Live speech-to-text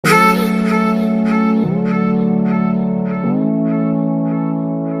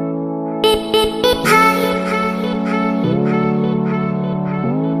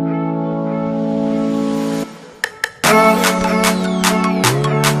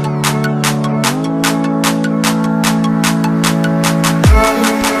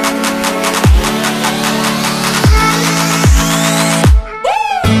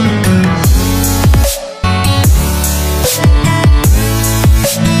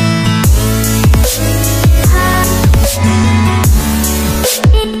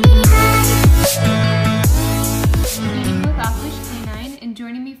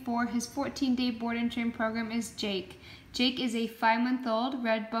14-day board and train program is Jake. Jake is a 5-month-old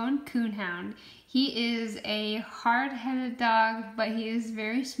red-bone coonhound. He is a hard-headed dog, but he is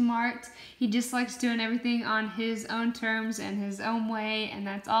very smart. He just likes doing everything on his own terms and his own way, and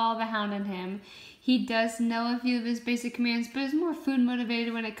that's all the hound in him. He does know a few of his basic commands, but is more food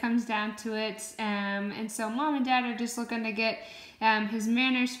motivated when it comes down to it. And so mom and dad are just looking to get his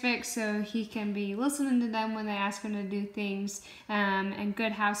manners fixed so he can be listening to them when they ask him to do things, and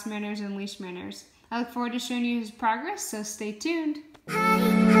good house manners and leash manners. I look forward to showing you his progress, so stay tuned.